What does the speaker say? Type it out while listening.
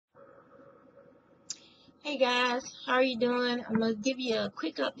Hey guys, how are you doing? I'm going to give you a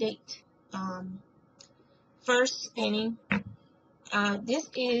quick update. First spinning. This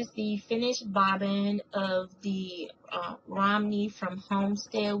is the finished bobbin of the romney from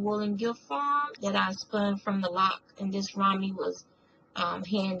Homestead Woolen Gift Farm that I spun from the lock, and this romney was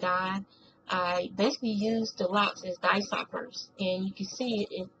hand dyed. I basically used the locks as die stoppers, and you can see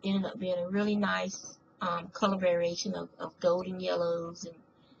it ended up being a really nice color variation of golden yellows and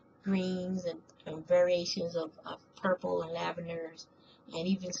greens and variations of purple and lavenders, and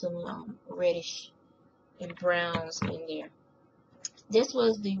even some reddish and browns in there. This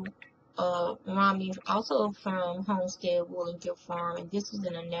was the romney also from Homestead Woolen Gift Farm, and this was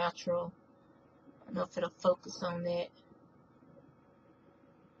in a natural. I don't know if it'll focus on that.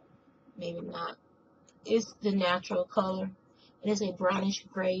 Maybe not. It's the natural color. It is a brownish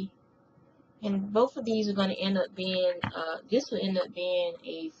gray. And both of these are going to end up being, this will end up being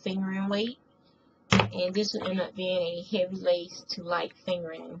a fingering weight, and this will end up being a heavy lace to light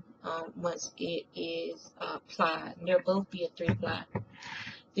fingering once it is applied. And they'll both be a 3-ply.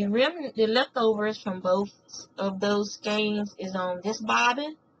 The leftovers from both of those skeins is on this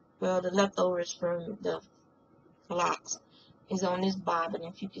bobbin. Well, the leftovers from the locks is on this bobbin.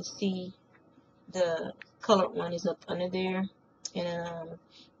 If you can see, the colored one is up under there, and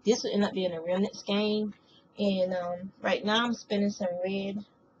this will end up being a remnant skein. And right now I'm spinning some red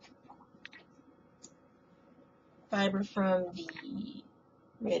fiber from the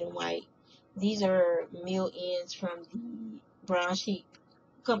red and white. These are mill ends from the brown sheep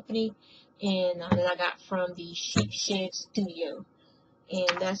company, and that I got from the Sheep Shed Studio.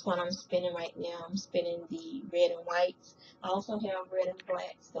 And that's what I'm spinning right now. I'm spinning the red and whites. I also have red and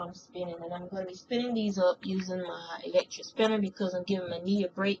blacks that I'm spinning, and I'm going to be spinning these up using my electric spinner because I'm giving my knee a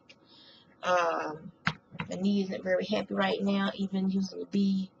break. My knee isn't very happy right now, even using the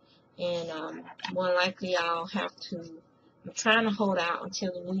bead, and more likely I'll have to. I'm trying to hold out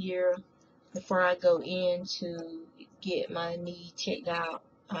until the new year before I go in to get my knee checked out.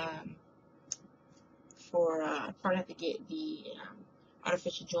 Probably have to get the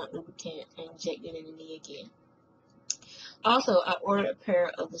artificial joint lubricant injected in the knee again. Also, I ordered a pair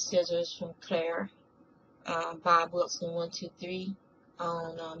of the scissors from Claire, Bob Wilson 123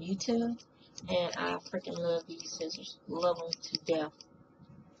 on YouTube, and I freaking love these scissors. Love them to death.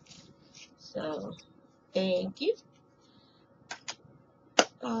 So, thank you.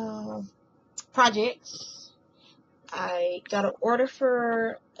 Projects. I got an order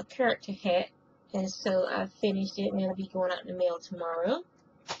for a character hat, and so I finished it, and it'll be going out in the mail tomorrow.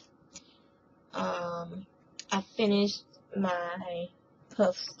 I finished my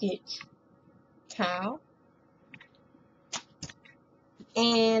puff stitch cowl,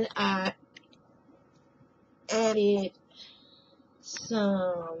 and I added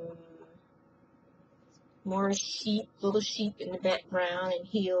some more sheep, little sheep in the background, and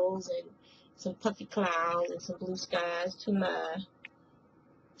hills, and some puffy clouds, and some blue skies to my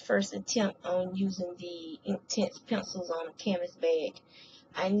first attempt on using the Inktense pencils on a canvas bag.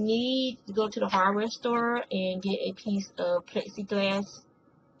 I need to go to the hardware store and get a piece of plexiglass,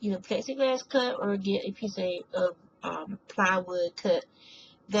 either plexiglass cut or get a piece of plywood cut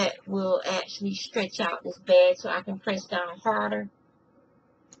that will actually stretch out this bag so I can press down harder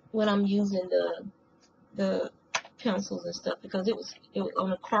when I'm using the pencils and stuff, because it was on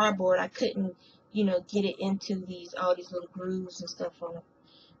the cardboard. I couldn't, get it into all these little grooves and stuff on it.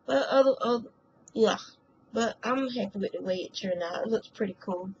 But yeah. But I'm happy with the way it turned out. It looks pretty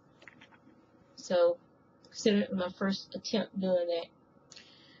cool. So, consider it my first attempt doing that.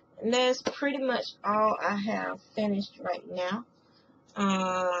 And that's pretty much all I have finished right now.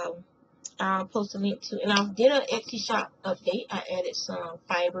 I'll post a link to, and I did an Etsy shop update. I added some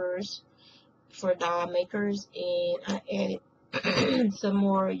fibers for doll makers, and I added some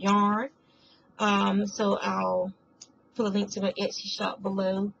more yarn. So I'll put a link to my Etsy shop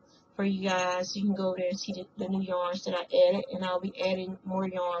below for you guys. You can go there and see the new yarns that I added, and I'll be adding more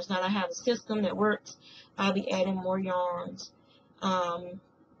yarns. Now that I have a system that works, I'll be adding more yarns to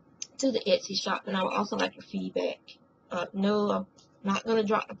the Etsy shop, and I would also like your feedback. No, I'm not going to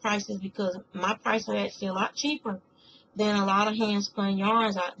drop the prices because my prices are actually a lot cheaper than a lot of hand spun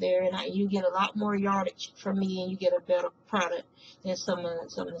yarns out there, and you get a lot more yardage from me, and you get a better product than some of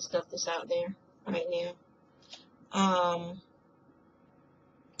the stuff that's out there right now.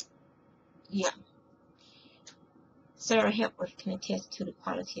 Yeah. Sarah Hepworth can attest to the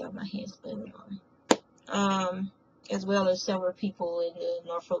quality of my hand spun yarn. As well as several people in the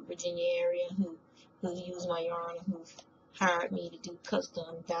Norfolk, Virginia area who use my yarn and who've hired me to do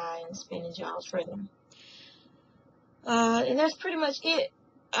custom dye and spinning jobs for them. And that's pretty much it.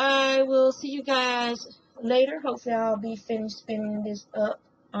 I will see you guys later. Hopefully I'll be finished spinning this up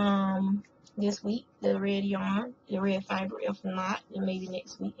this week, the red yarn, the red fiber. If not, then maybe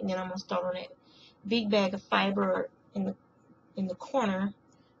next week. And then I'm gonna start on that big bag of fiber in the corner.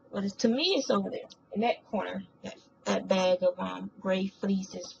 But to me, it's over there in that corner. That bag of gray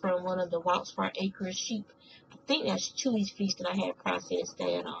fleece is from one of the Waltzford Acres sheep. I think that's Chewy's fleece that I had processed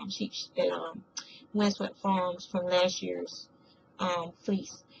at sheep at Windswept Farms from last year's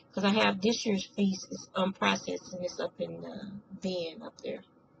fleece. Because I have this year's fleece is unprocessed and it's up in the bin up there.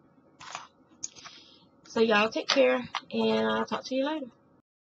 So y'all take care and I'll talk to you later.